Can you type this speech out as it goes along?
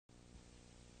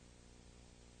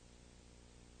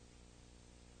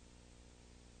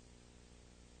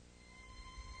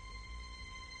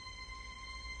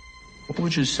What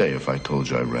would you say if I told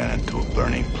you I ran into a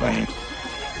burning plane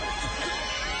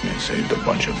and saved a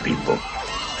bunch of people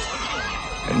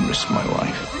and risked my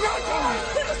life?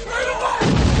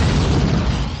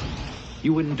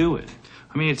 You wouldn't do it.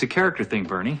 I mean, it's a character thing,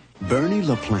 Bernie. Bernie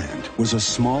LaPlante was a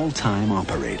small-time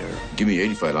operator. Give me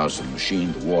 $85 for the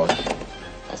machine, the wash.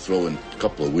 I'll throw in a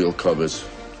couple of wheel covers,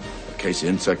 a case of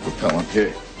insect repellent.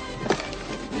 Here.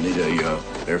 You need a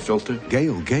air filter?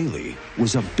 Gail Gailey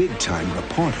was a big-time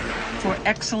reporter. For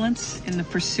excellence in the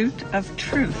pursuit of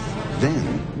truth. Then,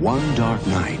 one dark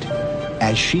night,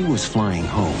 as she was flying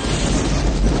home,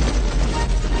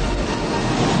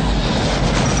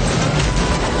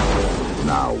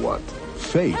 now what?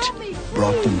 fate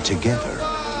brought them together.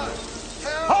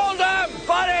 Hold up,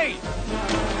 buddy!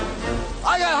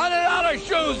 I got $100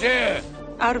 shoes here!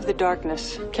 Out of the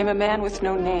darkness came a man with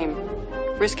no name,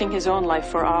 risking his own life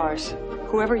for ours.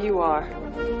 Whoever you are,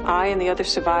 I and the other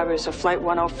survivors of Flight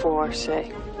 104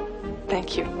 say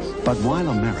thank you. But while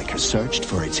America searched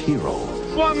for its hero,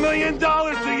 $1 million to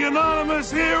the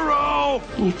anonymous hero!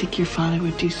 You think your father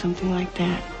would do something like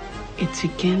that? It's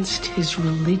against his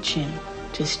religion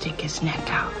to stick his neck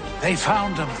out. They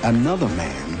found him. another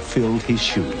man filled his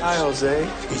shoes. Hi, Jose.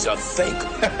 He's a fake.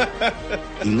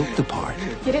 He looked the part.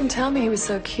 You didn't tell me he was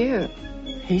so cute.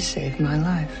 He saved my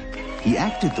life. He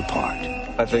acted the part.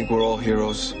 I think we're all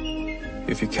heroes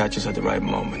if you catch us at the right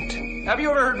moment. Have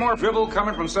you ever heard more drivel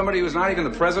coming from somebody who's not even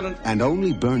the president? And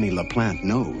only Bernie LaPlante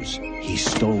knows he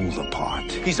stole the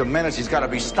part. He's a menace. He's got to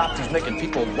be stopped. He's making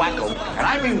people wacko. And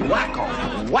I mean wacko.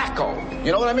 Wacko.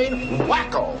 You know what I mean?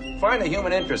 Wacko. Find the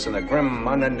human interest in the grim,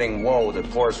 unending woe that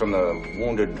pours from the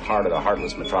wounded heart of the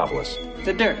heartless metropolis.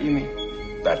 The dirt, you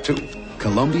mean? That, too.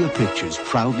 Columbia Pictures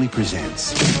proudly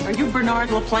presents... Are you Bernard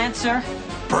LaPlante, sir?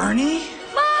 Bernie?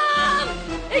 Mom!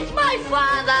 It's my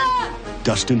father!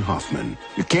 Dustin Hoffman.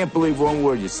 You can't believe one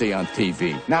word you see on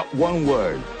TV. Not one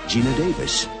word. Geena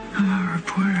Davis. I'm a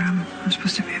reporter. I'm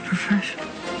supposed to be a professional.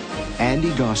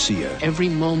 Andy Garcia. Every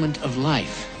moment of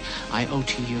life I owe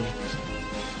to you.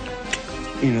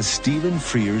 In a Stephen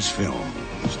Frears film.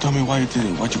 Just tell me why you did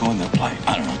it. Why'd you go on that plane?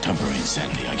 I don't know, temporary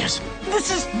insanity, I guess. This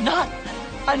is not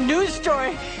a news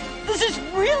story. This is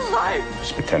real life.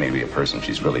 She's pretending to be a person.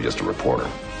 She's really just a reporter.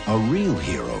 A real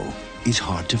hero is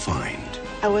hard to find.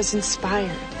 I was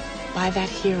inspired by that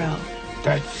hero.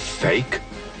 That fake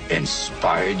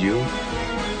inspired you?